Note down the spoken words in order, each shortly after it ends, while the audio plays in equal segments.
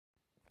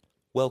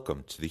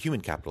Welcome to the Human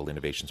Capital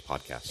Innovations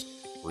Podcast.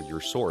 We're your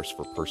source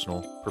for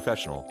personal,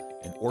 professional,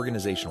 and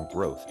organizational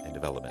growth and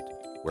development,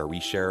 where we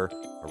share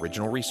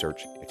original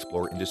research,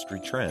 explore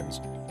industry trends,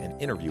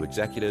 and interview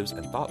executives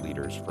and thought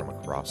leaders from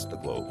across the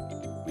globe.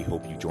 We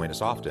hope you join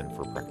us often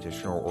for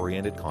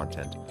practitioner-oriented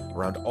content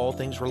around all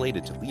things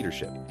related to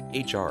leadership,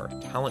 HR,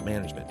 talent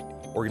management,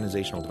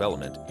 organizational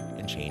development,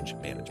 and change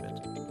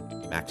management.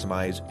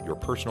 Maximize your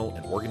personal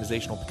and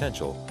organizational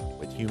potential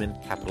with Human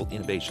Capital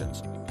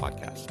Innovations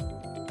Podcast.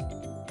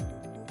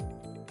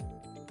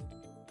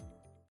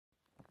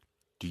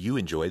 Do you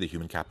enjoy the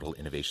Human Capital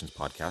Innovations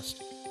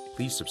Podcast?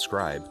 Please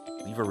subscribe,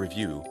 leave a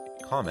review,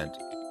 comment,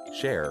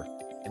 share,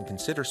 and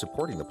consider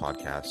supporting the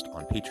podcast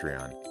on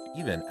Patreon,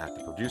 even at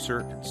the producer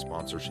and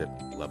sponsorship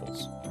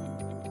levels.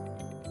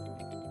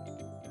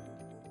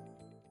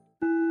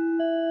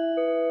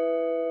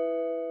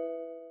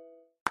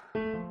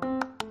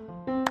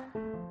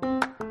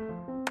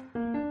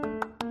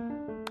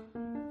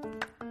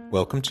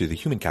 Welcome to the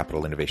Human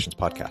Capital Innovations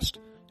Podcast.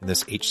 In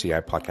this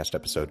HCI podcast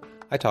episode,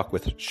 I talk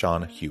with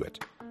Shawn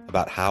Hewat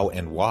about how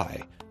and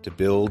why to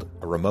build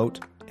a remote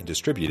and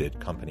distributed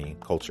company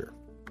culture.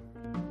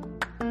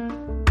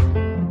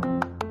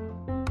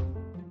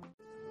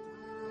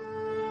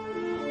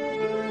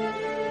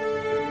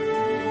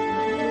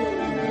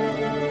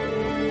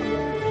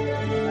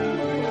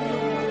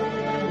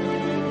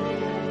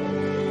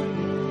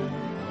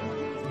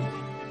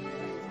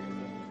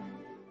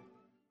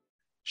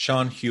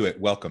 Shawn Hewat,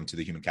 welcome to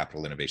the Human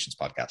Capital Innovations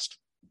Podcast.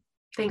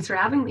 Thanks for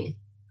having me.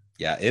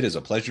 Yeah, it is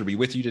a pleasure to be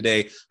with you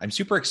today. I'm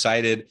super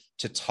excited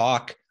to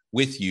talk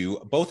with you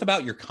both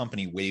about your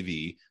company,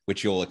 Wavy,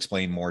 which you'll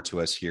explain more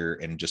to us here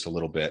in just a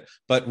little bit,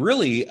 but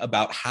really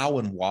about how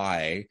and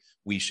why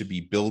we should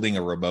be building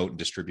a remote and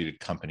distributed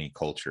company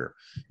culture.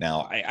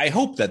 Now, I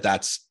hope that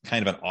that's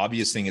kind of an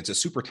obvious thing. It's a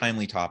super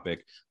timely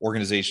topic.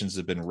 Organizations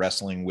have been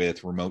wrestling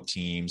with remote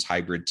teams,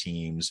 hybrid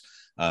teams,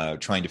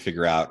 trying to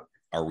figure out,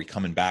 are we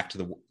coming back to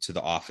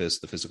the office,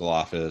 the physical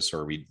office, or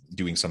are we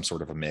doing some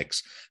sort of a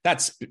mix?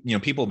 That's,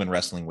 people have been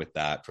wrestling with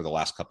that for the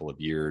last couple of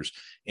years.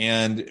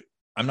 And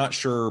I'm not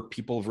sure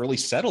people have really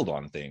settled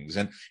on things.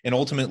 And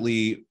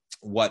ultimately,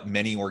 what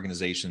many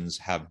organizations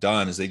have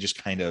done is they just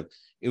kind of,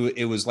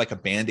 it was like a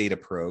Band-Aid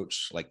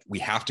approach. Like, we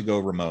have to go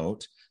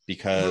remote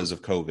because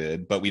of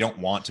COVID, but we don't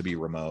want to be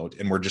remote.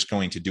 And we're just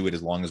going to do it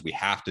as long as we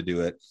have to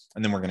do it.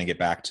 And then we're going to get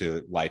back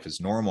to life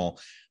as normal.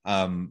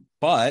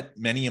 But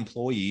many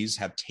employees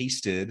have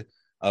tasted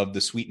of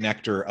the sweet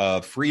nectar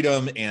of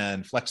freedom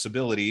and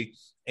flexibility,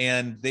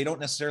 and they don't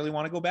necessarily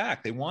want to go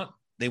back. They want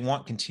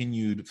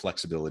continued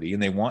flexibility,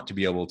 and they want to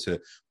be able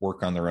to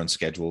work on their own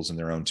schedules and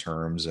their own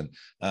terms. And,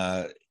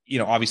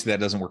 obviously that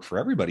doesn't work for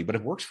everybody, but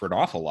it works for an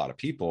awful lot of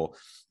people.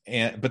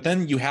 But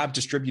then you have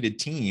distributed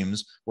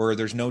teams where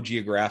there's no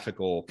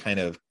geographical kind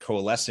of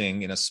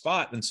coalescing in a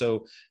spot. And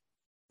so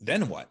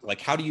then what?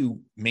 Like, how do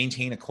you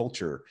maintain a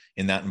culture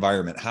in that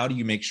environment? How do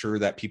you make sure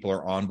that people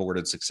are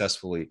onboarded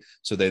successfully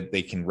so that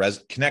they can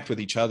connect with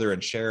each other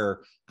and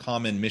share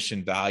common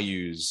mission,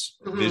 values,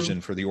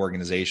 vision for the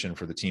organization,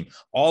 for the team?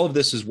 All of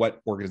this is what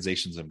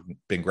organizations have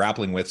been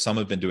grappling with. Some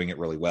have been doing it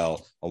really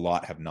well. A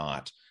lot have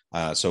not.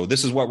 So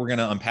this is what we're going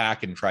to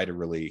unpack and try to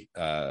really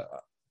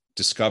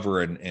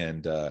discover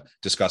and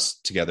discuss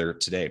together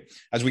today.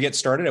 As we get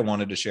started, I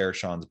wanted to share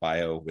Shawn's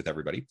bio with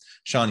everybody.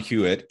 Shawn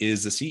Hewat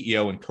is the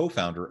CEO and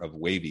co-founder of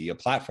Wavy, a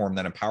platform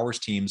that empowers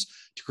teams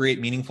to create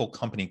meaningful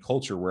company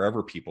culture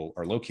wherever people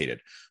are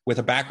located. With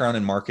a background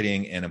in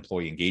marketing and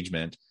employee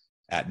engagement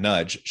at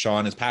Nudge,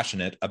 Shawn is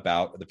passionate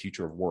about the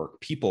future of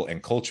work, people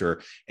and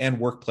culture, and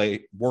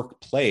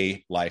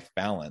work-play-life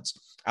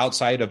balance.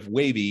 Outside of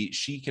Wavy,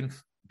 she can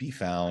be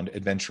found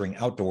adventuring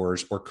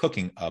outdoors or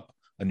cooking up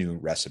a new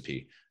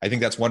recipe. I think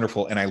that's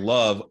wonderful. And I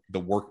love the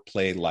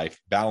work-play-life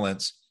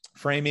balance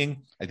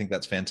framing. I think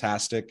that's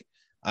fantastic.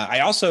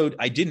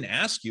 I didn't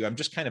ask you, I'm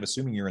just kind of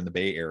assuming you're in the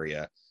Bay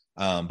Area,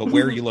 but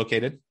where are you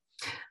located?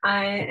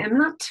 I am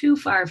not too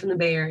far from the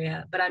Bay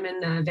Area, but I'm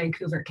in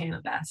Vancouver,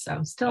 Canada.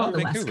 So still on the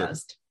Vancouver. West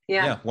Coast.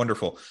 Yeah,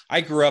 wonderful.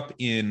 I grew up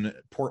in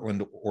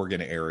Portland,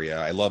 Oregon area.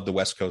 I love the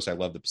West Coast. I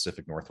love the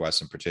Pacific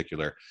Northwest in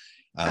particular.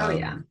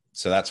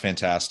 So that's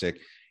fantastic.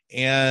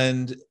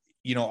 And,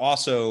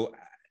 also,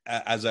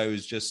 as I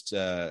was just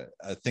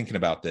thinking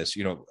about this,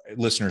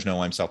 listeners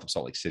know I'm south of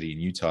Salt Lake City in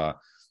Utah.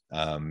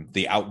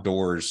 The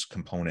outdoors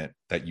component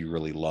that you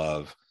really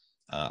love.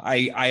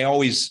 I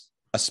always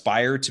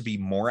aspire to be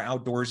more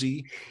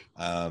outdoorsy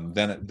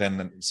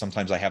than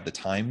sometimes I have the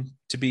time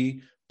to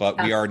be.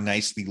 But we are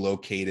nicely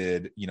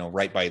located,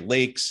 right by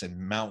lakes and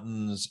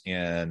mountains,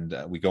 and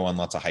we go on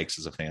lots of hikes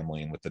as a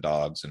family and with the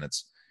dogs. And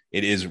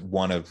it is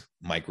one of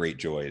my great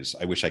joys.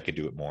 I wish I could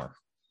do it more.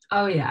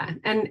 Oh yeah.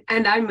 And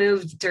I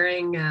moved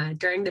during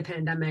the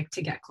pandemic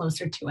to get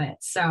closer to it.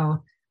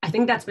 So I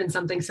think that's been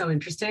something so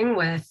interesting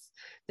with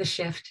the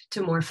shift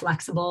to more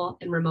flexible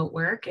and remote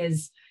work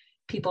is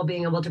people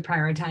being able to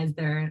prioritize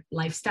their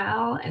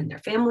lifestyle and their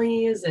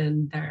families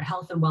and their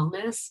health and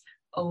wellness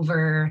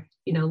over,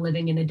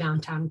 living in a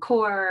downtown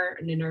core,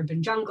 in an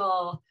urban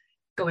jungle,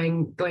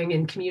 going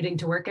and commuting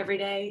to work every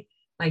day.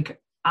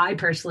 Like I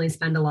personally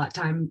spend a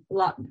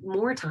lot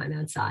more time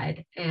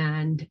outside,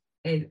 and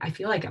I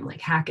feel like I'm like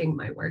hacking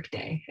my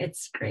workday.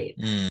 It's great.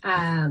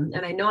 And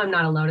I know I'm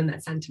not alone in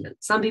that sentiment.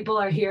 Some people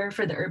are here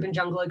for the urban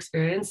jungle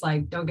experience,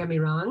 like, don't get me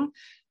wrong,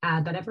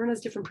 but everyone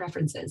has different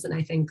preferences. And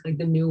I think like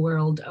the new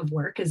world of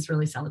work is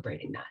really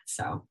celebrating that.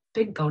 So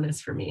big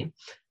bonus for me.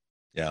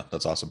 Yeah,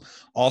 that's awesome.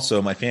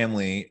 Also, my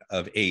family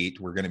of 8,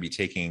 we're going to be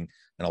taking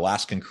an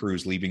Alaskan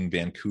cruise leaving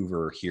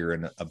Vancouver here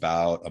in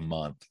about a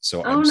month.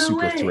 So I'm no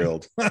super way.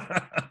 thrilled.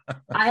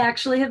 I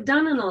actually have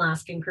done an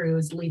Alaskan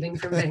cruise leaving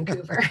from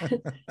Vancouver.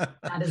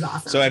 That is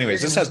awesome. So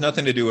anyways, this has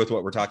nothing to do with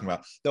what we're talking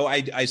about, though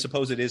I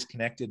suppose it is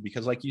connected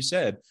because like you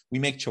said, we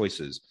make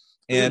choices.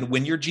 And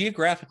when you're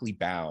geographically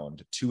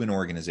bound to an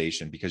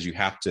organization because you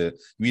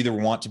either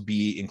want to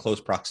be in close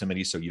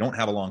proximity so you don't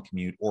have a long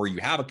commute, or you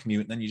have a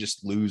commute and then you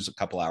just lose a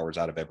couple hours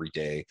out of every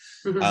day.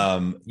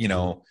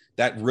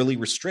 That really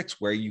restricts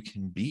where you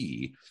can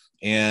be.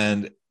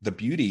 And the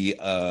beauty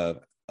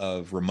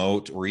of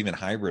remote or even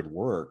hybrid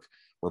work,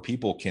 where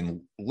people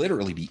can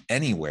literally be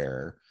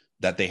anywhere,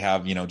 that they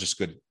have, just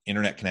good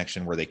internet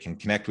connection where they can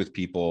connect with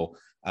people,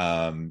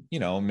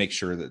 make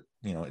sure that,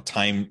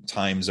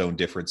 time zone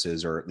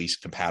differences are at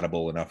least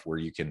compatible enough where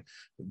you can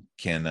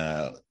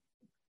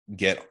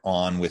get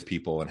on with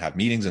people and have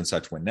meetings and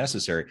such when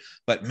necessary.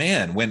 But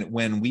man,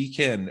 when we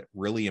can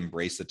really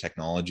embrace the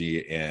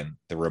technology and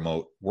the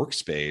remote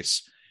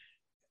workspace,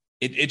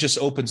 it just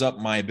opens up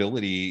my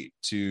ability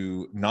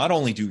to not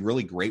only do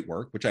really great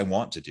work, which I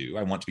want to do.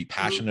 I want to be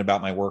passionate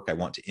about my work. I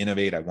want to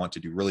innovate. I want to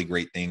do really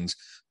great things,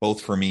 both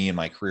for me and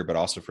my career, but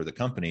also for the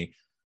company.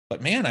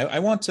 But man, I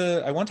want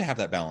to have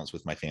that balance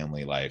with my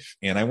family life,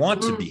 and I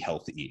want to be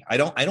healthy. I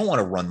don't want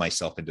to run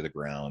myself into the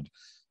ground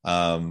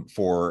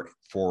for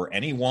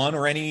anyone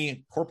or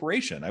any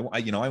corporation.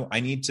 I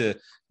need to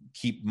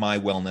keep my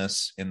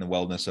wellness and the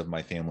wellness of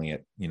my family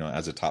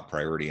as a top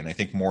priority. And I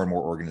think more and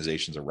more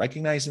organizations are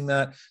recognizing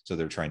that, so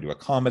they're trying to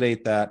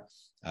accommodate that.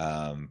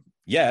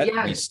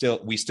 We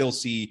still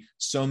see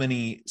so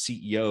many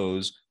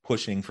CEOs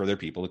pushing for their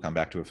people to come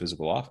back to a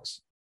physical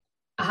office.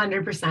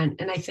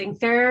 100%. And I think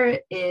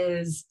there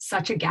is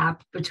such a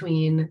gap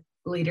between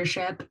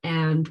leadership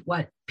and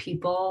what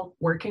people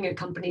working at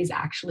companies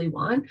actually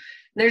want.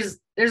 There's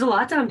a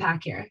lot to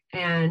unpack here.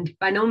 And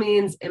by no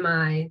means am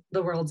I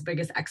the world's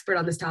biggest expert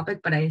on this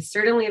topic, but I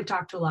certainly have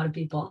talked to a lot of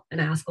people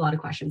and I ask a lot of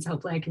questions.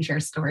 Hopefully I can share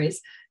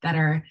stories that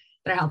are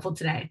helpful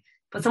today.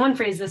 But someone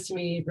phrased this to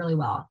me really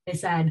well. They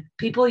said,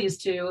 people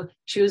used to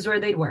choose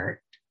where they'd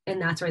work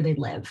and that's where they'd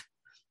live.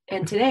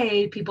 And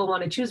today, people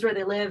want to choose where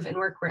they live and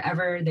work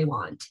wherever they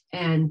want.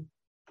 And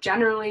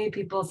generally,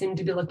 people seem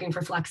to be looking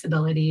for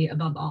flexibility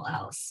above all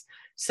else.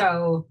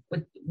 So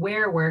with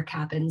where work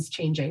happens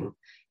changing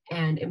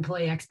and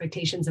employee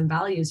expectations and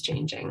values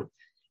changing,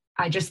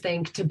 I just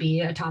think to be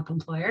a top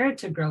employer,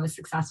 to grow a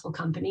successful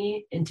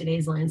company in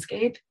today's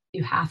landscape,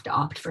 you have to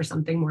opt for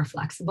something more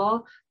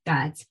flexible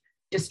that's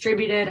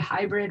distributed,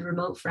 hybrid,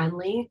 remote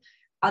friendly.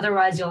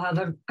 Otherwise, you'll have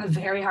a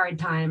very hard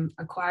time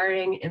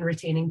acquiring and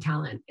retaining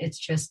talent. It's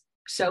just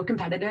so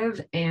competitive,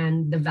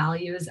 and the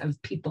values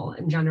of people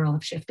in general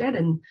have shifted.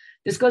 And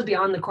this goes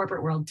beyond the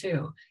corporate world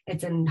too.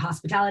 It's in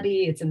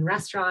hospitality, it's in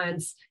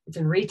restaurants, it's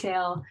in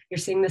retail. You're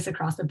seeing this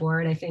across the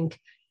board. I think,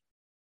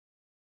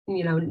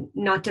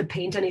 not to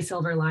paint any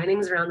silver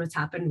linings around what's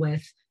happened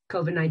with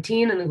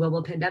COVID-19 and the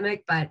global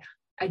pandemic, but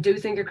I do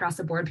think across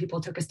the board,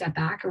 people took a step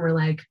back and were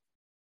like,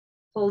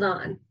 hold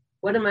on.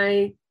 What am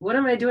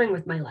I doing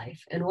with my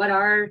life? And what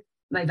are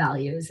my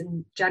values?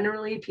 And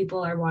generally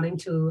people are wanting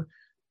to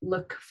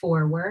look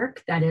for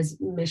work that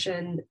is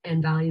mission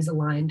and values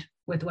aligned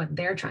with what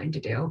they're trying to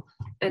do.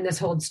 And this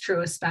holds true,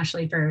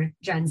 especially for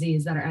Gen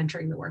Zs that are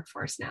entering the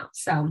workforce now.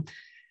 So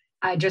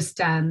I just,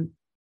 I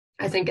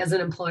think as an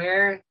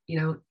employer,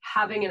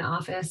 having an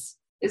office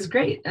is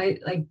great.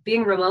 Like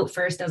being remote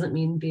first doesn't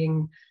mean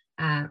being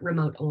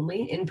remote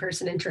only.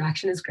 In-person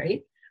interaction is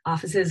great.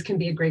 Offices can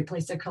be a great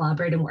place to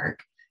collaborate and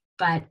work.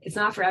 But it's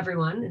not for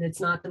everyone, and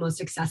it's not the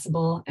most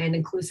accessible and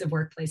inclusive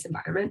workplace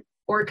environment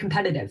or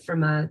competitive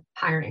from a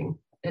hiring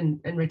and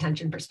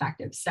retention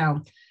perspective.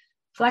 So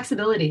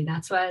flexibility,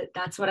 that's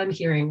what I'm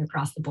hearing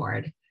across the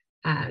board,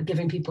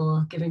 giving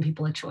people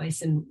a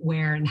choice in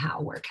where and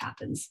how work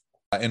happens.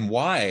 And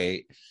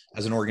why,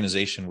 as an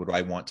organization, would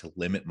I want to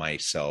limit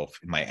myself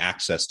in my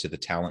access to the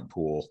talent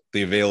pool,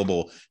 the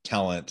available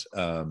talent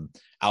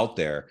out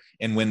there?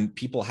 And when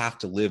people have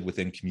to live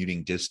within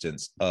commuting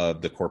distance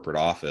of the corporate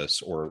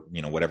office or,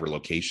 whatever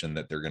location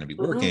that they're going to be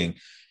working,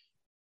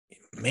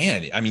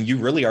 man, I mean, you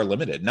really are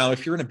limited. Now,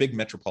 if you're in a big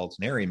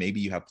metropolitan area,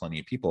 maybe you have plenty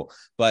of people,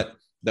 but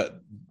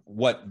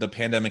what the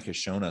pandemic has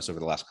shown us over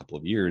the last couple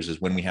of years is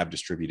when we have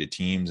distributed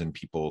teams and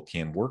people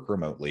can work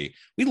remotely,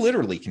 we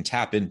literally can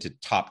tap into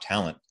top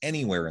talent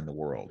anywhere in the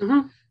world,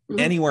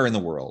 anywhere in the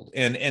world.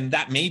 And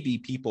that may be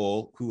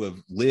people who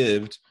have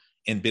lived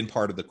and been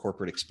part of the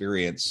corporate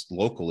experience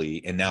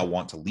locally and now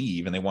want to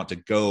leave and they want to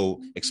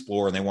go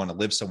explore and they want to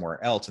live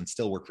somewhere else and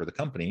still work for the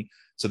company.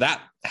 So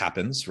that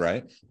happens,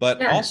 right?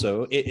 But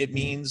also it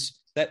means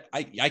that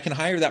I can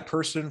hire that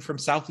person from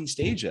Southeast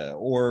Asia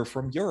or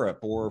from Europe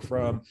or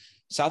from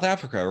South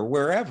Africa or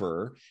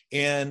wherever,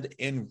 and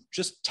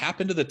just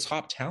tap into the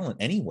top talent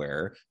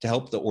anywhere to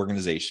help the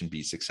organization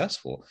be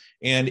successful.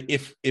 And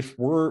if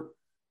we're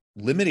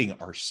limiting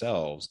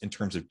ourselves in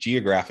terms of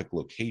geographic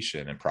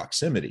location and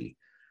proximity,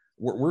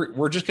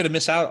 we're just going to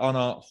miss out on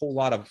a whole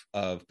lot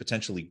of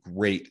potentially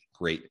great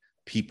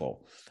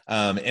people.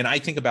 And I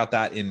think about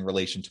that in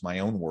relation to my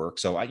own work.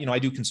 So I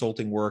do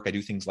consulting work. I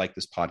do things like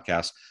this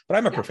podcast, but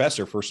I'm a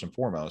professor first and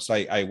foremost.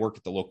 I work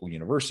at the local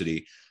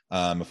university,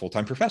 a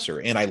full-time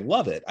professor, and I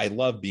love it. I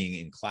love being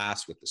in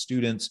class with the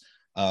students.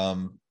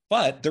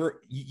 But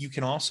you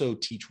can also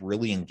teach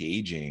really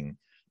engaging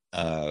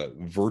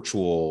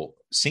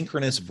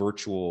synchronous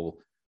virtual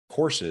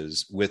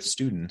courses with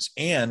students.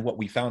 And what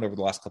we found over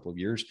the last couple of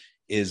years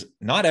is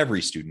not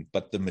every student,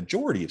 but the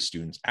majority of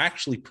students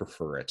actually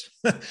prefer it.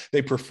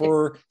 They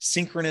prefer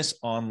synchronous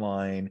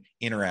online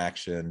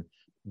interaction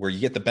where you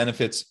get the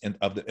benefits and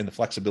the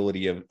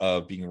flexibility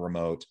of being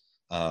remote,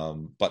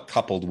 but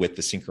coupled with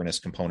the synchronous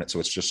component. So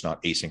it's just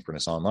not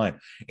asynchronous online.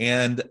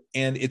 And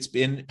it's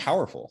been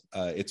powerful.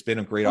 It's been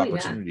a great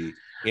opportunity.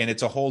 Yeah. And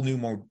it's a whole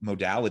new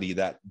modality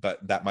that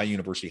my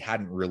university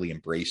hadn't really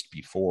embraced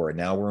before. And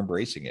now we're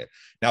embracing it.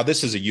 Now,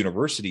 this is a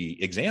university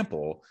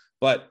example,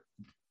 but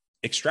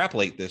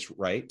extrapolate this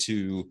right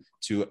to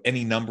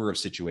any number of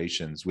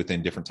situations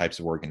within different types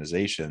of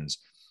organizations.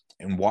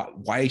 And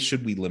why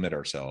should we limit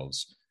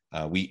ourselves?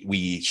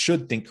 We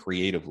should think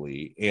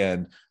creatively,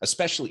 and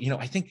especially,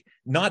 I think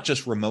not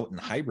just remote and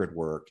hybrid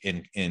work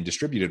and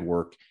distributed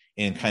work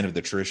in kind of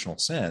the traditional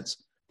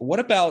sense, but what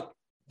about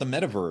the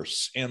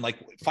metaverse and like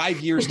 5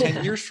 years,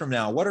 10 years from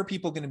now, what are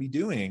people going to be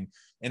doing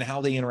and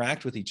how they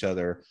interact with each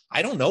other?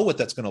 I don't know what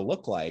that's going to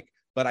look like,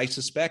 but I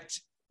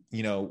suspect,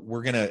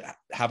 we're going to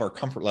have our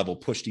comfort level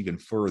pushed even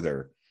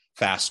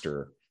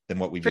faster than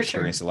what we've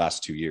experienced the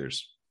last 2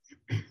 years.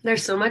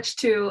 There's so much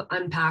to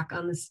unpack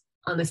on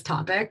this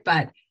topic,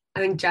 but I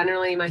think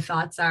generally my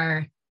thoughts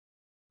are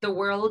the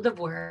world of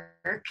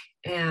work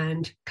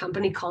and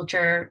company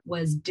culture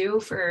was due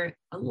for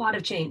a lot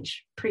of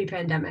change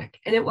pre-pandemic,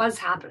 and it was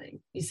happening.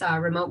 You saw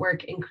remote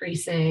work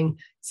increasing,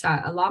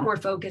 saw a lot more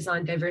focus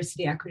on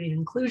diversity, equity, and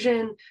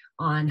inclusion,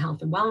 on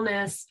health and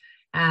wellness,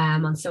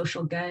 on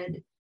social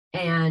good,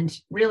 and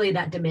really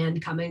that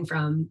demand coming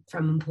from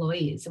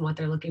employees and what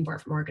they're looking for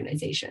from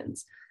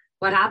organizations.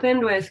 What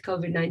happened with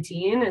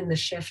COVID-19 and the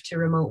shift to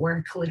remote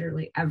work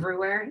literally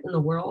everywhere in the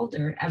world,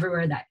 or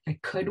everywhere that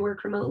could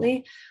work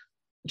remotely,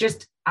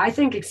 just, I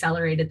think,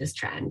 accelerated this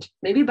trend,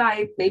 maybe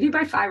by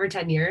 5 or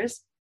 10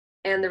 years.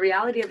 And the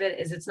reality of it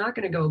is it's not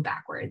going to go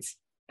backwards.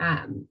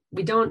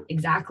 We don't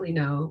exactly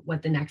know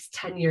what the next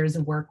 10 years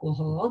of work will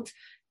hold,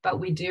 but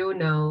we do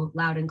know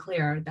loud and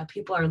clear that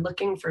people are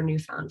looking for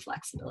newfound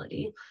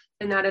flexibility,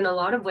 and that in a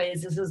lot of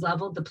ways, this has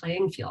leveled the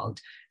playing field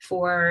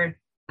for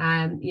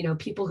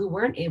people who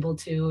weren't able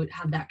to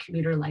have that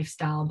commuter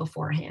lifestyle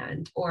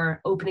beforehand, or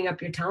opening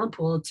up your talent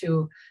pool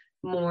to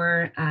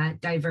more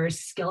diverse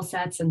skill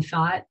sets and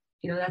thought.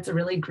 That's a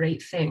really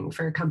great thing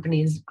for a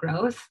company's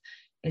growth,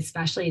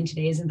 especially in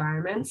today's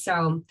environment.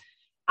 So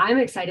I'm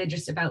excited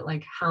just about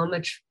how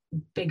much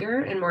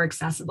bigger and more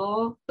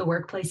accessible the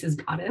workplace has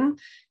gotten.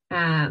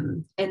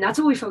 And that's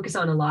what we focus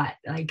on a lot.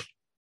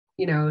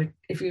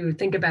 If you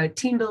think about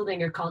team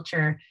building or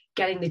culture,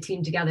 getting the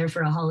team together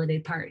for a holiday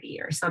party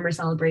or summer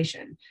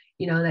celebration,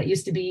 that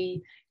used to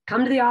be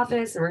come to the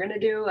office and we're going to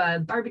do a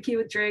barbecue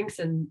with drinks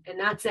and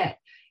that's it.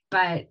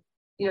 But,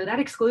 that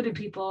excluded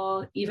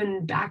people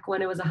even back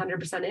when it was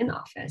 100% in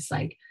office,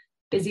 like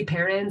busy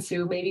parents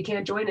who maybe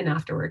can't join an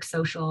after work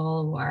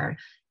social, or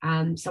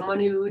someone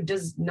who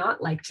does not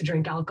like to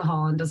drink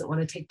alcohol and doesn't want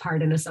to take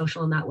part in a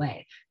social in that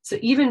way. So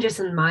even just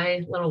in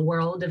my little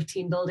world of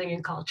team building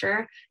and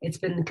culture, it's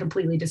been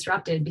completely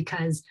disrupted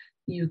because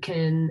you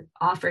can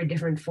offer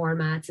different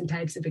formats and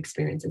types of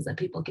experiences that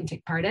people can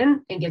take part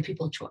in and give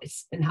people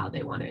choice in how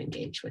they want to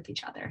engage with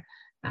each other.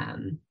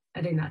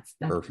 I think that's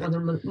one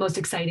of the most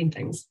exciting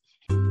things.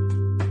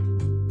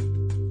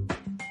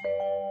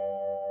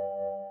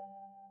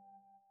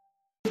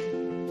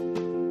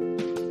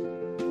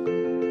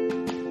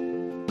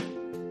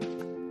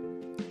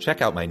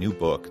 Check out my new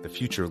book, The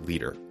Future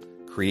Leader,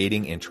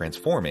 Creating and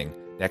Transforming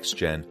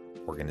Next-Gen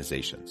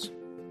Organizations.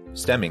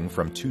 Stemming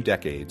from 2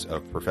 decades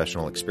of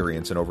professional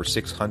experience and over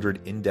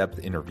 600 in-depth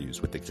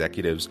interviews with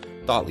executives,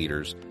 thought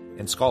leaders,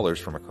 and scholars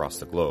from across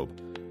the globe,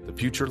 The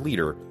Future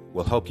Leader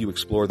will help you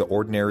explore the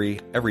ordinary,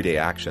 everyday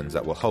actions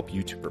that will help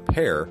you to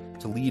prepare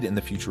to lead in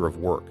the future of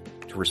work,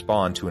 to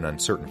respond to an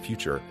uncertain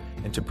future,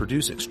 and to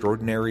produce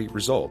extraordinary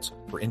results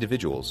for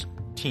individuals,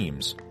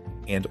 teams,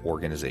 and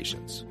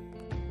organizations.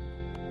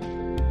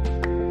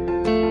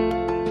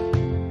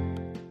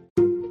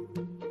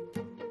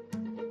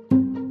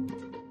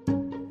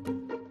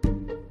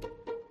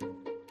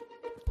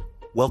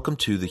 Welcome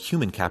to the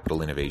Human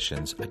Capital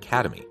Innovations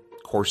Academy.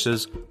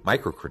 Courses,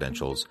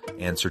 micro-credentials,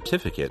 and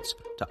certificates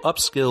to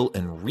upskill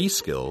and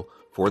reskill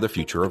for the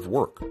future of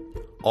work.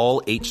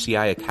 All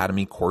HCI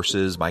Academy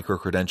courses,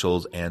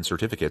 micro-credentials, and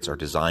certificates are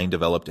designed,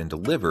 developed, and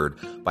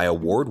delivered by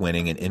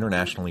award-winning and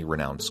internationally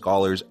renowned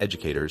scholars,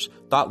 educators,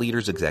 thought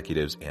leaders,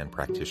 executives, and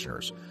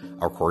practitioners.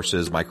 Our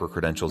courses,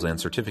 micro-credentials, and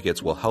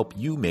certificates will help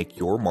you make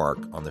your mark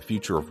on the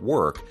future of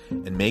work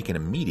and make an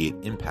immediate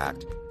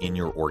impact in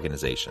your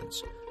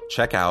organizations.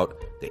 Check out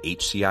the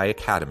HCI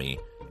Academy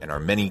and our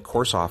many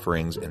course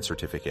offerings and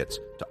certificates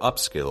to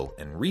upskill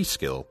and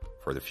reskill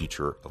for the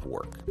future of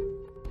work.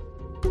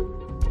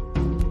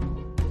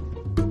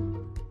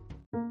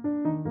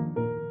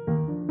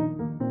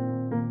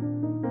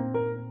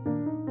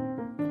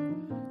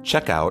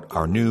 Check out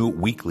our new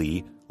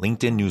weekly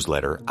LinkedIn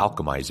newsletter,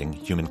 Alchemizing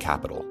Human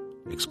Capital,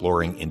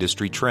 exploring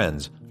industry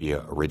trends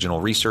via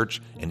original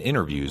research and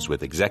interviews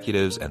with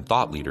executives and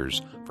thought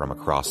leaders from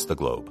across the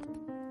globe.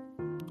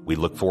 We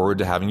look forward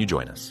to having you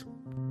join us.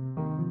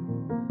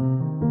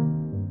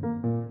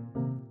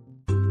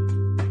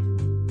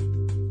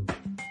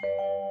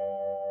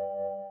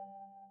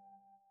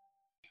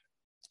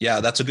 Yeah,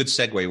 that's a good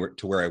segue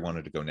to where I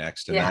wanted to go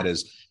next, and that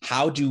is,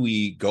 how do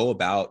we go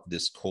about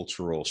this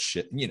cultural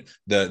shift?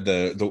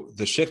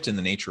 The shift in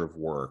the nature of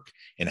work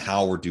and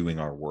how we're doing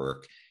our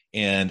work,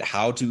 and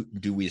how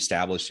do we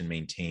establish and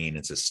maintain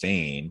and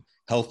sustain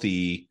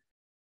healthy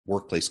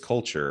workplace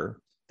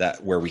culture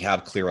where we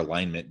have clear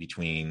alignment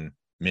between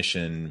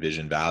mission,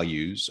 vision,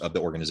 values of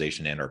the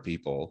organization and our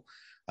people.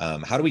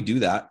 How do we do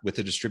that with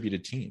a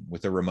distributed team,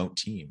 with a remote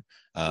team?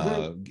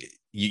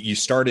 You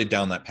started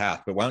down that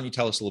path, but why don't you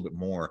tell us a little bit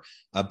more,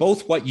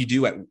 both what you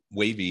do at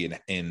Wavy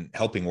in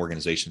helping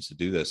organizations to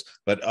do this,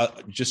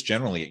 but just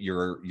generally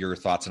your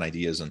thoughts and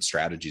ideas and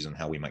strategies on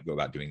how we might go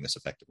about doing this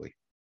effectively.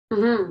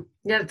 Yeah,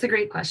 that's a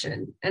great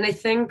question. And I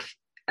think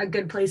a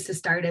good place to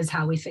start is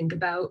how we think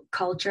about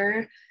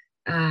culture,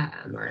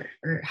 or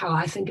how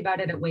I think about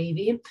it at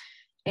Wavy.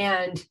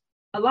 And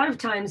a lot of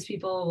times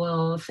people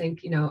will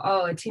think,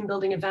 oh, a team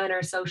building event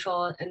or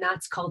social, and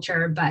that's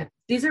culture. But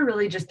these are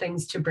really just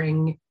things to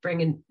bring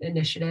in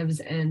initiatives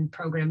and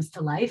programs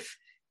to life.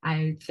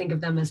 I think of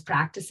them as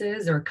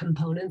practices or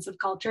components of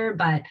culture,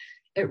 but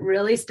it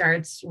really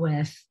starts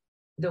with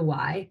the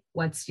why.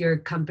 What's your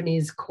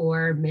company's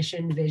core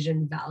mission,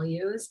 vision,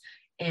 values?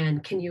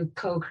 And can you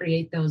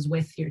co-create those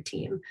with your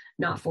team,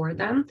 not for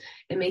them,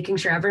 and making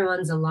sure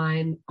everyone's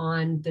aligned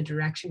on the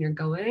direction you're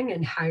going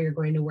and how you're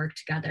going to work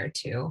together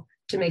to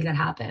make that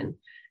happen.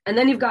 And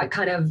then you've got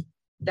kind of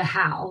the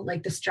how,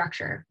 like the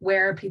structure.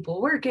 Where are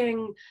people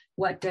working?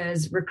 What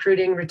does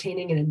recruiting,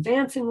 retaining, and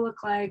advancing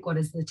look like? What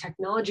does the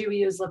technology we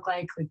use look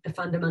like the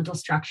fundamental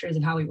structures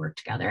of how we work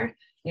together.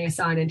 And I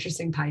saw an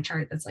interesting pie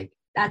chart that's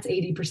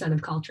 80%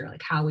 of culture,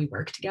 like how we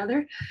work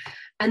together.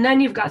 And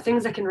then you've got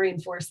things that can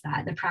reinforce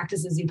that, the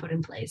practices you put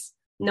in place,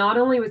 not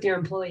only with your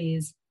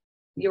employees,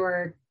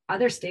 your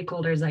other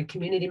stakeholders like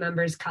community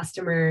members,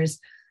 customers.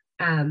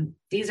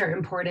 These are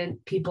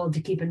important people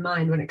to keep in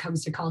mind when it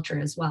comes to culture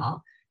as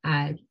well.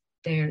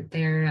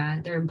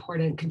 They're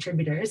important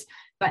contributors,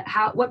 but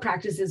what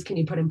practices can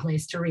you put in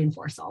place to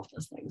reinforce all of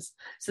those things?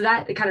 So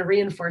that kind of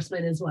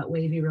reinforcement is what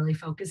Wavy really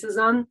focuses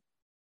on.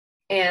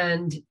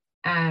 And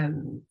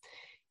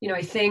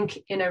I think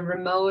in a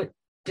remote,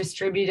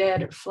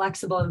 distributed,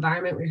 flexible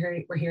environment,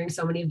 we're hearing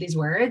so many of these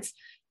words.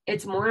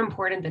 It's more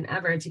important than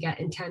ever to get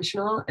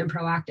intentional and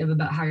proactive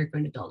about how you're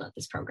going to build out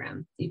this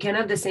program. You can't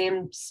have the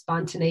same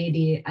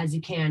spontaneity as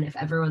you can if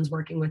everyone's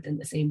working within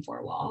the same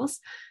four walls.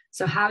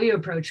 So how you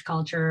approach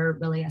culture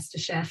really has to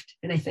shift.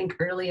 And I think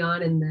early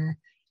on in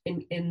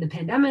the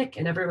pandemic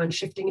and everyone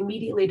shifting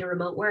immediately to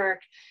remote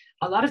work,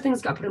 a lot of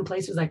things got put in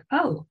place. It was like,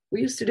 oh,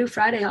 we used to do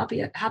Friday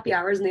happy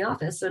hours in the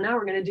office, so now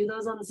we're going to do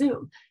those on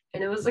Zoom.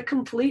 And it was a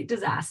complete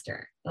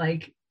disaster.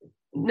 Like,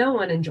 no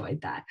one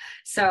enjoyed that.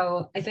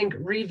 So I think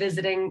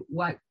revisiting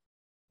what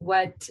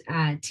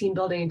team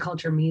building and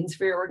culture means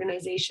for your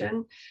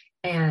organization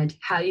and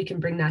how you can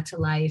bring that to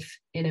life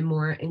in a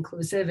more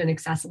inclusive and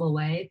accessible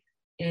way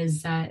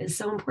is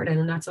so important.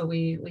 And that's what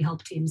we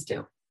help teams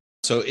do.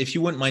 So if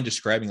you wouldn't mind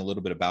describing a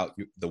little bit about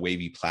the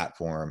Wavy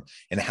platform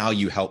and how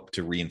you help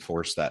to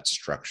reinforce that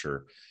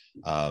structure.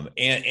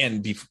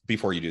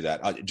 Before you do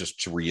that, just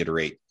to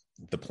reiterate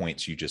the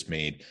points you just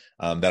made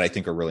that I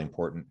think are really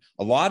important.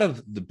 A lot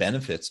of the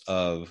benefits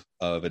of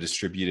a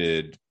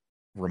distributed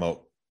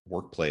remote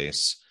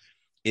workplace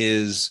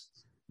is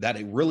that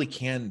it really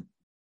can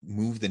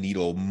move the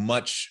needle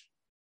much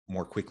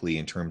more quickly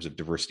in terms of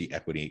diversity,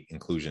 equity,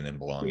 inclusion, and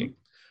belonging,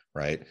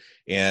 right?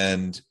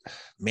 And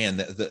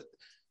man,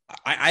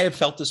 I have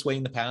felt this way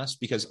in the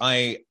past because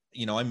I'm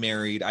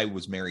married. I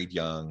was married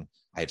young.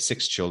 I have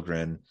 6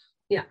 children.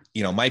 Yeah.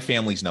 My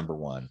family's number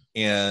one.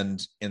 And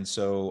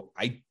so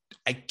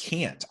I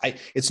can't.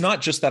 It's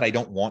not just that I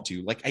don't want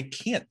to, I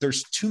can't.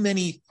 There's too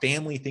many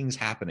family things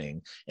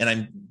happening and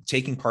I'm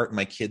taking part in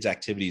my kids'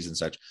 activities and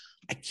such.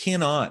 I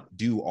cannot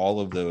do all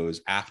of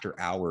those after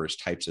hours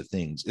types of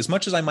things as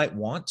much as I might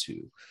want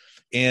to.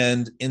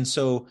 And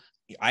so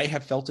I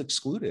have felt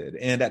excluded.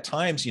 And at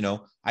times,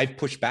 I've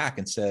pushed back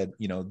and said,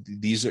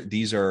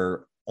 these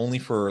are only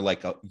for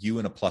like you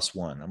and a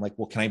 +1. I'm like,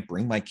 well, can I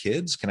bring my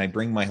kids? Can I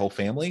bring my whole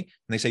family? And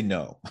they say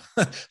no.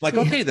 I'm like,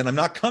 okay, then I'm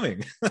not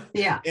coming.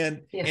 Yeah.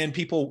 And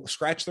people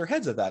scratch their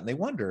heads at that and they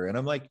wonder. And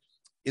I'm like,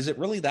 is it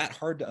really that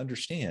hard to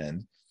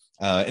understand?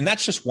 And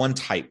that's just one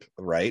type,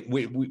 right?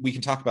 We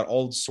can talk about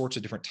all sorts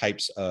of different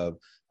types of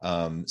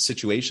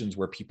situations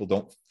where people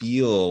don't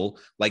feel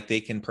like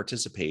they can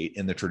participate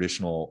in the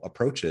traditional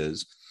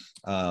approaches.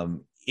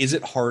 Is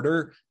it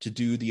harder to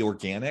do the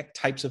organic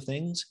types of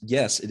things?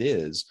 Yes, it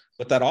is.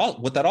 But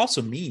what that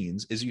also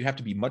means is you have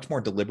to be much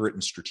more deliberate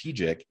and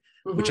strategic,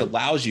 which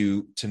allows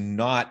you to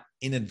not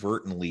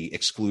inadvertently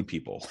exclude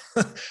people.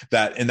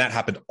 that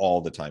happened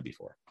all the time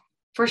before.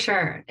 For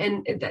sure.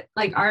 And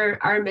like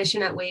our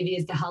mission at Wavy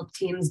is to help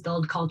teams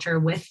build culture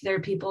with their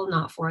people,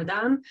 not for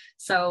them.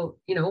 So,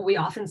 what we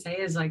often say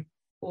is like,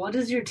 what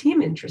is your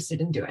team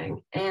interested in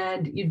doing?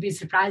 And you'd be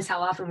surprised how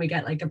often we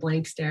get like a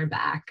blank stare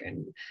back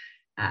and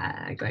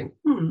going,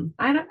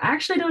 I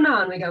actually don't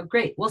know. And we go,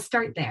 great, we'll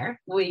start there.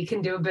 We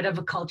can do a bit of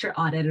a culture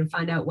audit and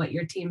find out what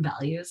your team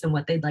values and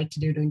what they'd like to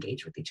do to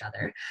engage with each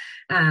other.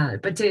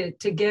 But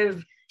to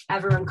give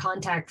everyone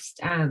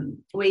context,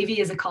 Wavy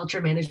is a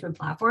culture management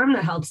platform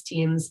that helps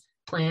teams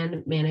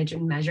plan, manage,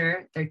 and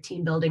measure their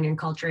team building and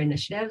culture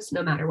initiatives,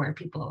 no matter where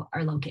people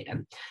are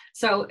located.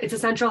 So it's a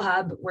central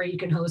hub where you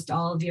can host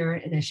all of your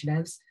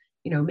initiatives,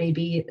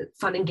 maybe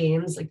fun and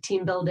games like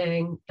team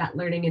building, that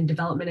learning and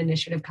development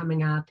initiative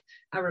coming up,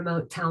 a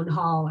remote town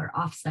hall or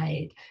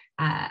offsite,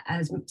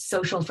 as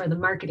social for the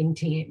marketing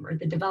team or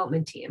the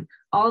development team.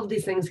 All of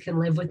these things can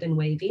live within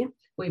Wavy.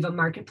 We have a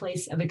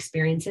marketplace of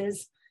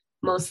experiences,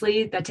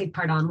 mostly that take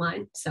part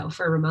online, so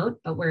for remote,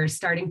 but we're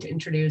starting to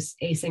introduce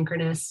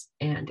asynchronous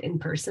and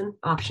in-person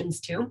options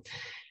too.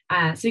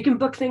 So you can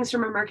book things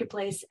from our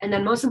marketplace, and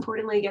then most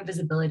importantly, get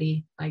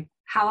visibility, like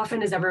how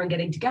often is everyone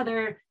getting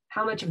together,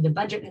 how much of the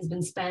budget has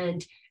been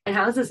spent, and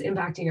how is this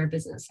impacting our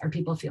business? Are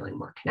people feeling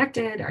more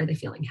connected? Are they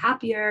feeling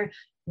happier?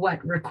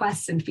 What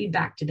requests and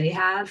feedback do they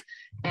have?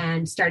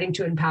 And starting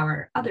to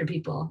empower other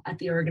people at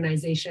the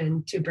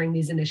organization to bring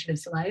these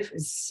initiatives to life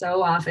is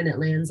so often it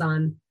lands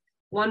on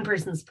one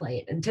person's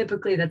plate. And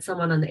typically that's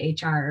someone on the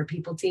HR or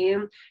people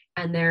team,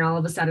 and they're all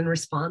of a sudden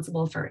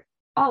responsible for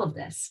all of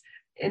this.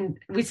 And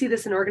we see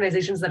this in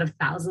organizations that have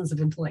thousands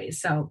of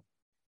employees. So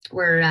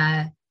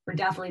we're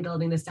definitely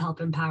building this to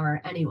help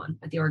empower anyone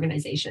at the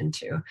organization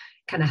to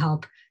kind of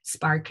help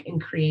spark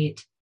and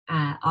create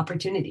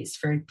opportunities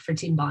for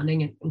team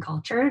bonding and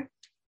culture.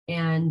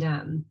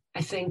 And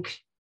I think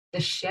the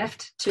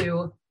shift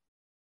to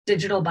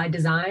digital by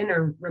design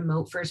or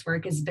remote first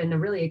work has been a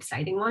really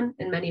exciting one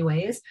in many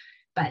ways,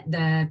 but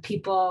the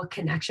people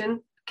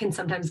connection can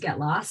sometimes get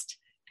lost.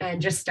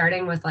 And just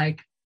starting with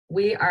like,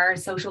 we are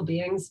social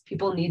beings.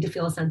 People need to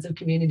feel a sense of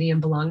community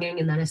and belonging.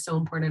 And that is so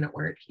important at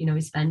work.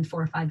 We spend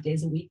 4 or 5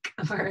 days a week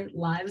of our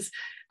lives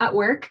at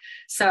work.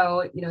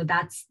 So,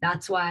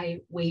 that's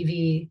why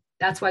Wavy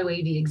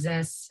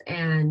exists.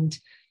 And,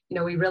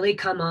 we really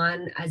come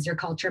on as your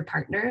culture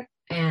partner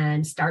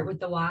and start with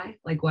the why,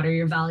 like what are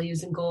your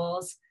values and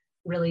goals,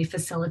 really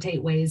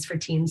facilitate ways for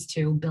teams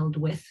to build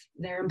with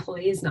their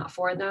employees, not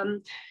for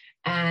them,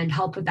 and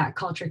help with that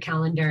culture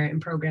calendar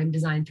and program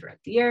design throughout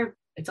the year.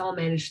 It's all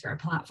managed through our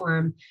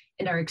platform,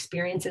 and our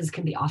experiences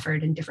can be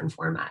offered in different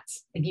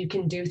formats. Like you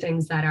can do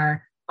things that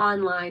are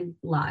online,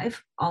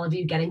 live, all of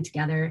you getting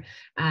together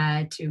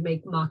to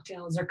make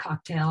mocktails or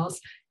cocktails.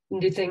 You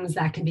can do things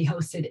that can be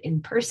hosted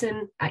in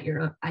person at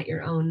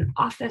your own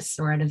office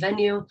or at a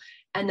venue.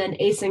 And then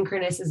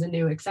asynchronous is a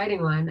new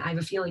exciting one. I have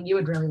a feeling you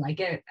would really like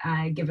it,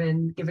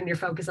 given your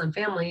focus on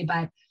family.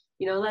 But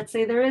let's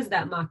say there is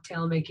that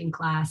mocktail making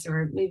class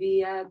or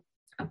maybe a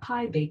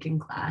pie baking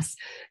class.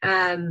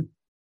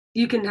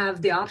 You can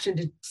have the option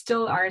to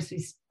still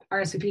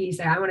RSVP,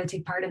 say, I want to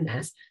take part in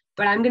this,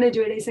 but I'm going to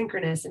do it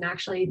asynchronous and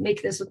actually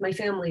make this with my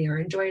family or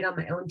enjoy it on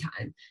my own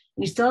time.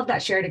 And you still have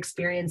that shared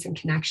experience and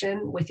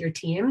connection with your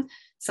team,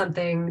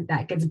 something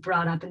that gets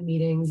brought up in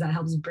meetings that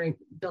helps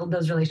build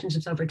those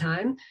relationships over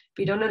time. But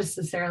you don't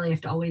necessarily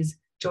have to always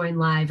join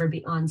live or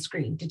be on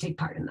screen to take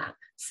part in that.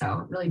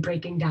 So really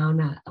breaking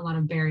down a lot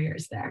of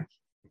barriers there.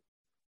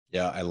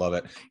 Yeah, I love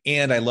it.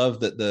 And I love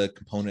that the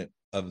component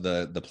of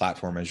the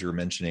platform, as you're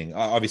mentioning,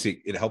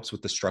 obviously it helps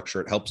with the structure.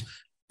 It helps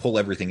pull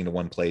everything into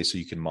one place so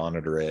you can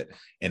monitor it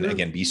and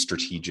again, be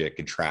strategic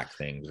and track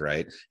things,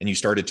 right? And you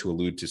started to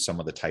allude to some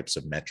of the types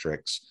of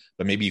metrics,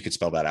 but maybe you could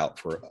spell that out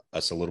for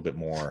us a little bit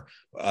more.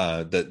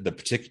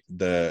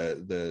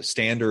 The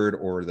standard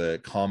or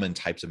the common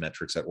types of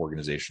metrics that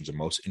organizations are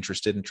most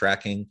interested in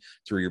tracking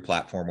through your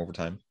platform over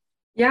time.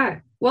 Yeah,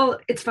 well,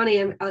 it's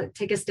funny. I'll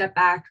take a step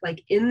back.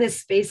 Like in this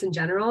space in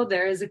general,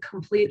 there is a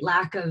complete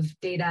lack of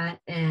data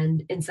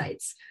and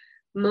insights.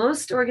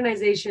 Most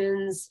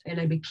organizations, and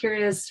I'd be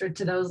curious or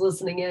to those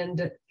listening in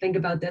to think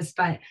about this,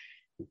 but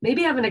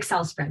maybe have an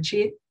Excel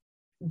spreadsheet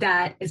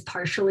that is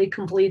partially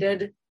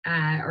completed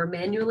or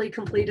manually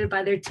completed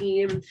by their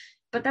team,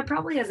 but that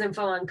probably has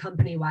info on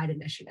company-wide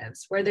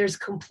initiatives where there's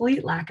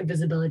complete lack of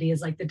visibility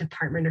as like the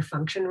department or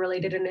function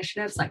related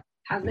initiatives, like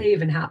have they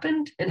even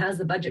happened and has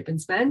the budget been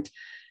spent?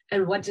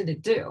 And what did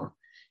it do?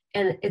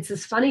 And it's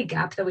this funny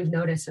gap that we've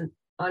noticed. And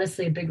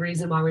honestly, a big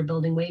reason why we're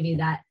building Wavy,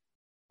 that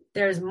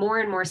there's more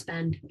and more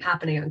spend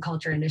happening on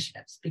culture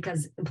initiatives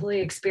because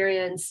employee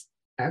experience,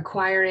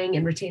 acquiring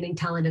and retaining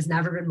talent has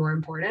never been more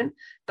important,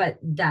 but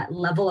that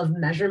level of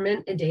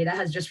measurement and data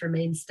has just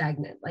remained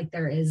stagnant. Like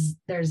there's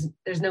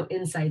no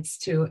insights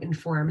to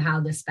inform how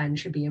the spend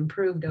should be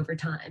improved over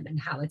time and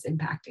how it's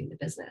impacting the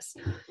business.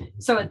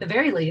 So at the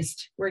very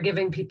least, we're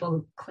giving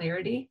people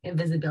clarity and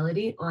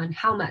visibility on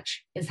how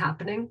much is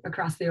happening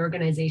across the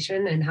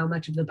organization and how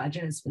much of the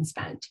budget has been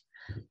spent.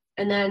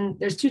 And then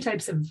there's two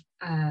types of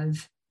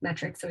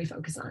metrics that we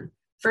focus on.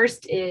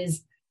 First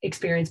is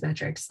experience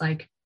metrics,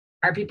 like,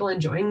 are people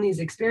enjoying these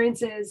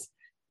experiences?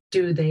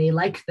 Do they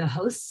like the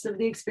hosts of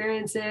the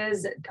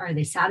experiences? Are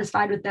they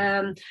satisfied with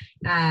them?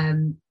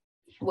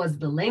 Was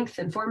the length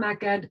and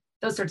format good?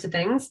 Those sorts of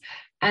things.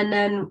 And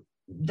then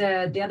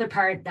the other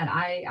part that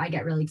I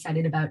get really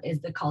excited about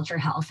is the culture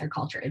health or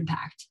culture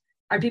impact.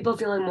 Are people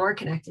feeling more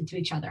connected to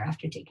each other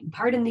after taking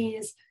part in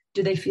these?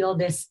 Do they feel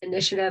this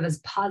initiative has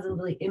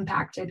positively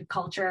impacted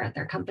culture at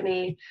their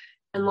company?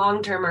 And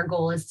long-term, our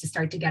goal is to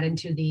start to get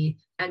into the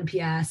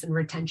NPS and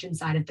retention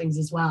side of things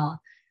as well.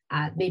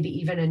 Maybe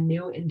even a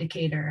new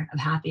indicator of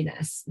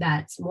happiness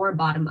that's more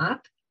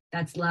bottom-up,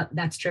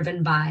 that's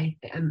driven by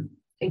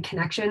in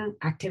connection,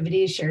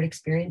 activities, shared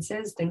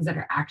experiences, things that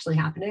are actually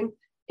happening,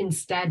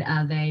 instead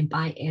of a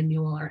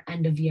biannual or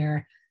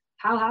end-of-year,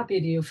 how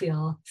happy do you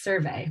feel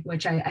survey,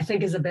 which I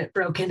think is a bit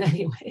broken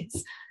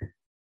anyways.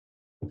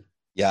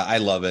 Yeah, I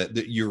love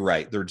it. You're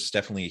right. There's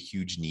definitely a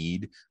huge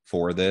need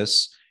for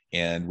this.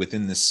 And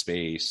within this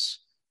space,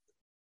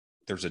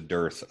 there's a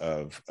dearth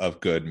of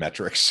good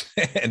metrics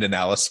and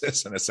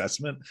analysis and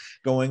assessment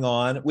going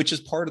on, which is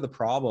part of the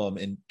problem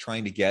in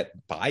trying to get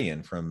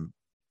buy-in from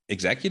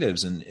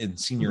executives and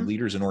senior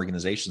leaders in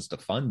organizations to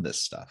fund this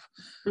stuff.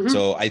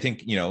 So I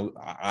think,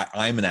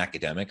 I'm an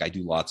academic. I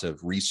do lots of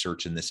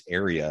research in this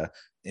area,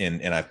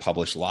 and I've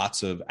published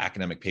lots of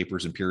academic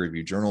papers in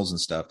peer-reviewed journals and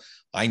stuff.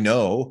 I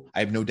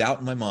have no doubt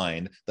in my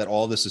mind that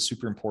all this is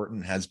super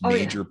important, has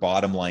major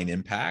bottom line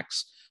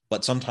impacts.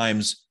 But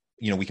sometimes,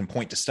 we can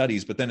point to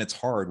studies, but then it's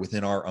hard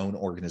within our own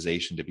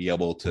organization to be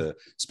able to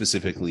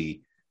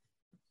specifically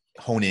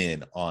hone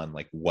in on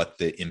like what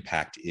the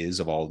impact is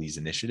of all these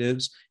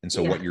initiatives. And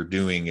so what you're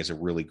doing is a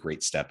really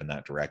great step in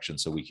that direction.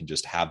 So we can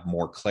just have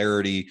more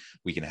clarity,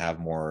 we can have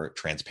more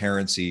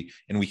transparency,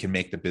 and we can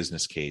make the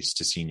business case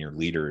to senior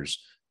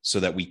leaders so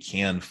that we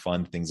can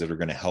fund things that are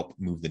going to help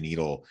move the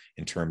needle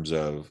in terms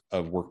of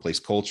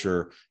workplace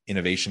culture,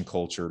 innovation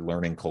culture,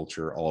 learning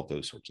culture, all of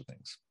those sorts of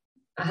things.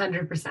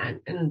 100%.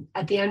 And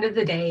at the end of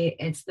the day,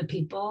 it's the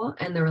people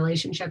and the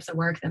relationships at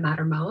work that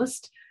matter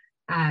most.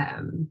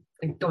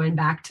 Going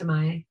back to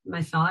my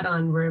thought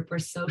on we're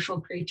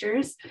social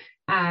creatures.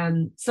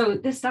 So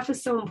this stuff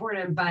is so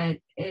important, but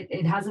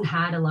it hasn't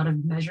had a lot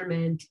of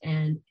measurement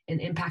and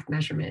impact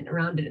measurement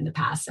around it in the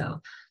past.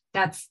 So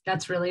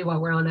that's really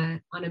what we're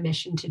on a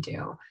mission to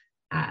do.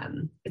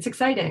 It's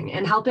exciting,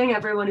 and helping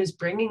everyone who's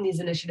bringing these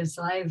initiatives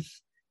to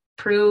life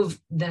prove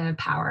the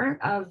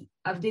power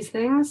of these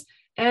things,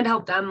 and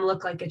help them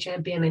look like a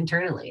champion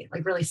internally,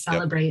 like really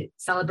celebrate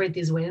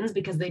these wins,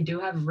 because they do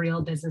have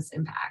real business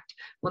impact.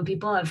 When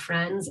people have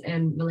friends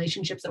and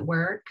relationships at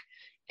work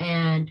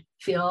and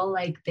feel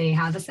like they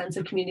have a sense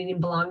of community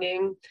and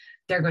belonging,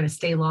 they're going to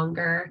stay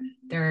longer.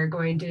 They're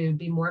going to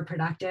be more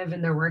productive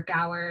in their work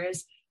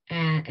hours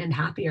and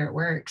happier at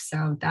work.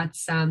 So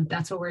that's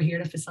what we're here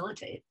to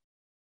facilitate.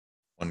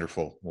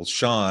 Wonderful. Well,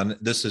 Shawn,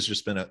 this has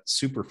just been a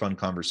super fun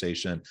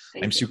conversation.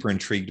 I'm super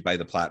intrigued by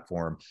the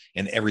platform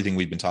and everything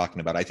we've been talking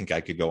about. I think I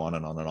could go on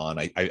and on and on.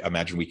 I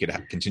imagine we could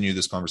continue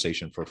this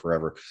conversation for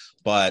forever,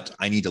 but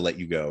I need to let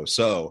you go.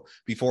 So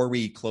before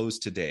we close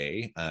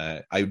today,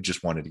 I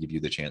just wanted to give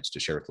you the chance to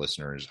share with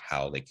listeners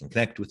how they can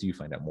connect with you,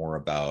 find out more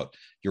about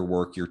your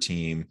work, your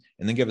team,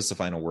 and then give us the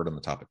final word on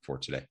the topic for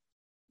today.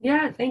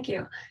 Yeah, thank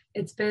you.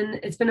 It's been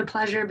a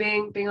pleasure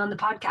being on the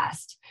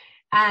podcast.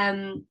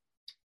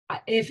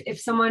 If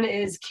someone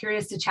is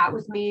curious to chat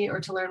with me or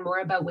to learn more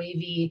about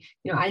Wavy,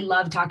 I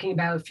love talking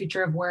about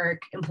future of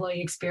work, employee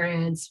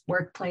experience,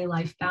 work, play,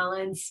 life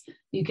balance.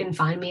 You can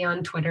find me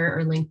on Twitter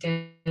or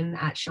LinkedIn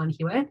at Shawn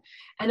Hewat.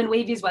 And then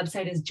Wavy's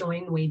website is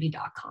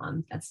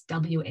joinwavy.com. That's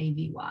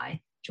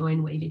WAVY,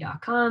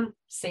 joinwavy.com.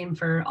 Same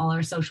for all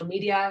our social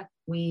media.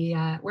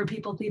 We're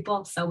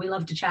people, so we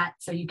love to chat.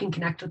 So you can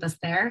connect with us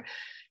there.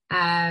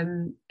 I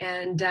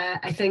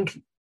think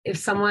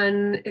if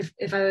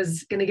I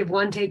was going to give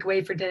one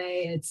takeaway for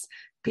today, it's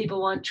people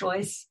want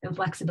choice and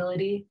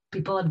flexibility.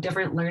 People have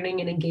different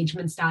learning and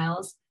engagement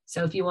styles.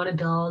 So if you want to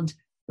build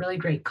really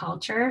great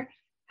culture,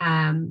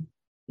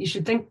 you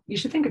should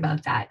think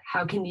about that.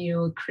 How can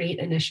you create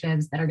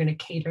initiatives that are going to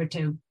cater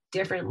to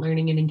different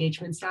learning and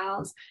engagement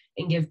styles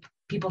and give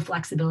people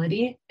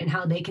flexibility in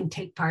how they can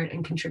take part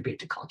and contribute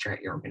to culture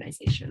at your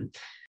organization?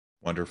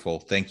 Wonderful.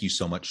 Thank you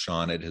so much,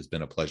 Shawn. It has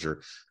been a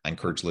pleasure. I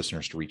encourage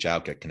listeners to reach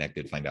out, get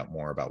connected, find out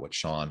more about what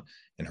Shawn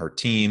and her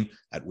team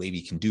at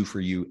Wavy can do for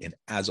you. And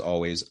as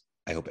always,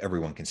 I hope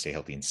everyone can stay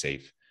healthy and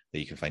safe. that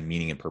you can find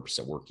meaning and purpose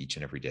at work each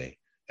and every day.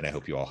 And I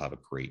hope you all have a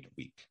great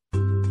week.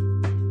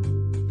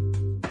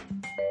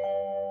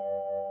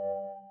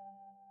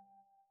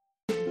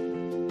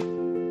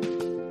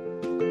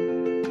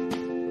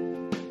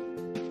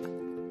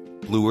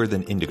 Bluer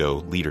Than Indigo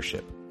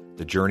Leadership,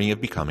 the journey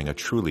of becoming a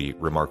truly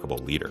remarkable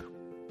leader.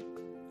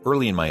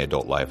 Early in my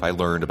adult life, I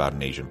learned about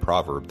an Asian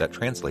proverb that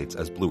translates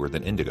as bluer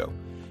than indigo.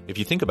 If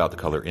you think about the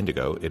color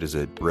indigo, it is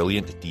a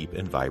brilliant, deep,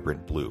 and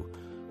vibrant blue,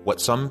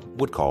 what some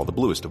would call the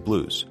bluest of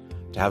blues.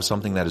 To have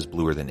something that is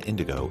bluer than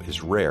indigo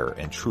is rare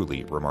and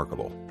truly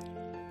remarkable.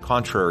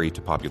 Contrary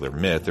to popular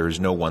myth, there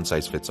is no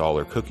one-size-fits-all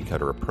or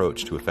cookie-cutter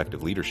approach to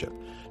effective leadership.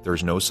 There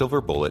is no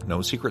silver bullet,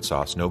 no secret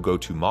sauce, no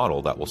go-to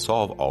model that will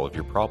solve all of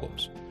your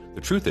problems. The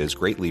truth is,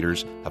 great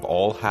leaders have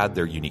all had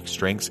their unique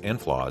strengths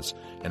and flaws,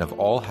 and have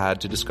all had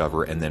to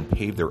discover and then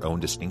pave their own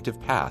distinctive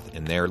path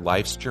in their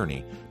life's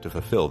journey to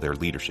fulfill their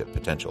leadership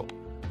potential.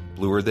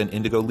 Bluer Than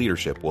Indigo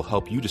Leadership will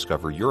help you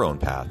discover your own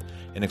path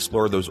and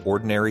explore those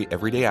ordinary,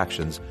 everyday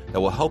actions that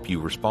will help you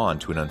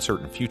respond to an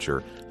uncertain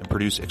future and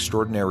produce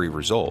extraordinary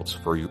results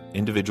for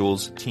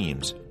individuals,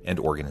 teams, and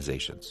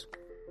organizations.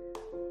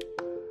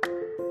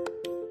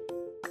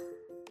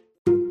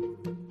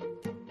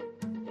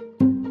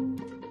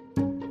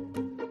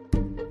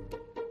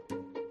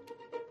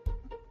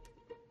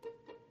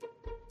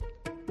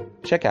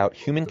 Check out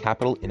Human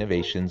Capital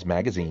Innovations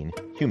magazine,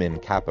 Human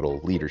Capital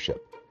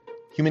Leadership.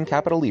 Human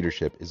Capital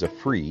Leadership is a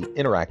free,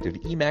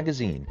 interactive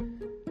e-magazine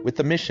with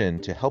the mission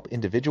to help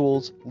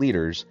individuals,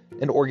 leaders,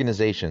 and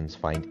organizations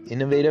find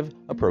innovative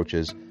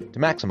approaches to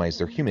maximize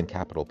their human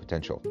capital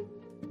potential.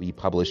 We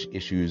publish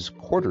issues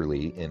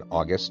quarterly in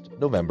August,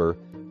 November,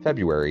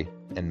 February,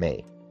 and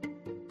May.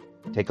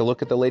 Take a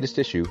look at the latest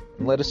issue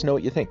and let us know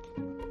what you think.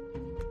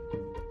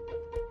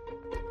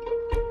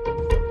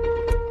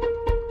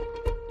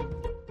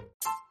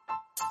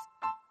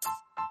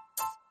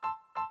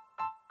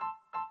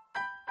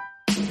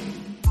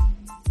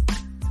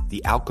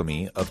 The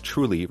alchemy of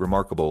truly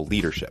remarkable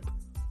leadership.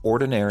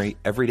 Ordinary,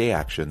 everyday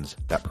actions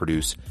that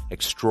produce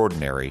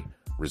extraordinary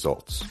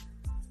results.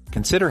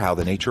 Consider how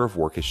the nature of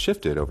work has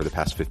shifted over the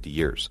past 50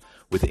 years.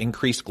 With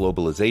increased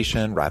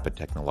globalization, rapid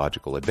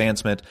technological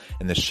advancement,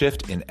 and the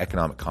shift in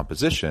economic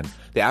composition,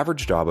 the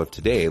average job of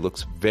today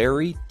looks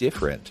very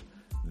different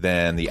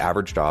than the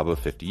average job of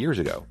 50 years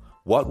ago.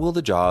 What will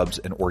the jobs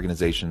and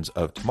organizations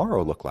of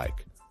tomorrow look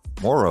like?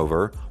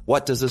 Moreover,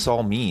 what does this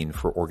all mean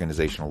for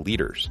organizational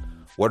leaders?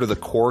 What are the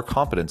core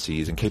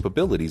competencies and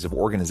capabilities of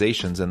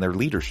organizations and their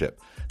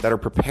leadership that are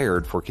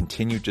prepared for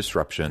continued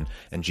disruption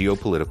and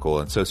geopolitical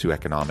and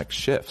socioeconomic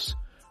shifts?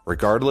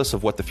 Regardless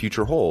of what the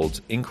future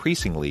holds,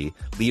 increasingly,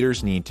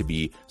 leaders need to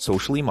be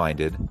socially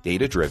minded,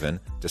 data-driven,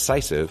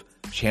 decisive,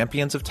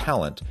 champions of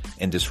talent,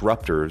 and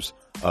disruptors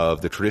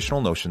of the traditional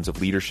notions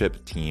of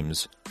leadership,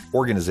 teams,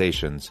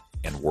 organizations,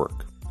 and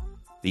work.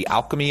 The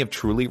alchemy of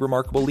truly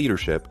remarkable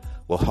leadership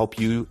will help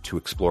you to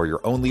explore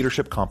your own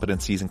leadership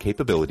competencies and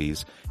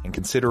capabilities and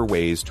consider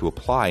ways to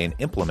apply and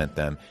implement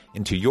them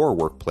into your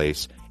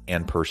workplace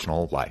and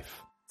personal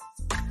life.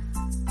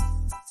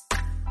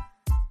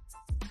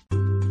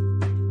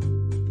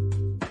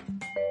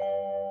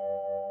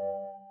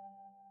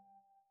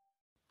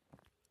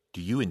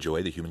 Do you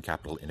enjoy the Human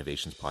Capital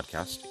Innovations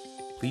podcast?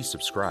 Please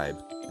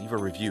subscribe, leave a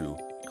review,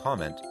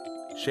 comment,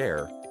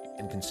 share,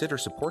 and consider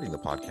supporting the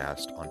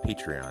podcast on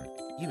Patreon,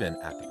 even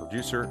at the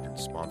producer and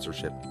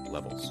sponsorship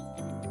levels.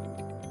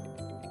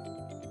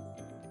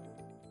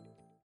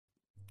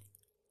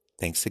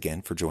 Thanks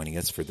again for joining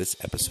us for this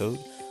episode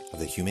of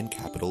the Human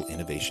Capital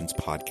Innovations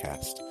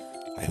podcast.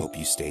 I hope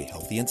you stay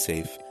healthy and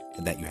safe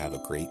and that you have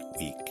a great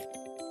week.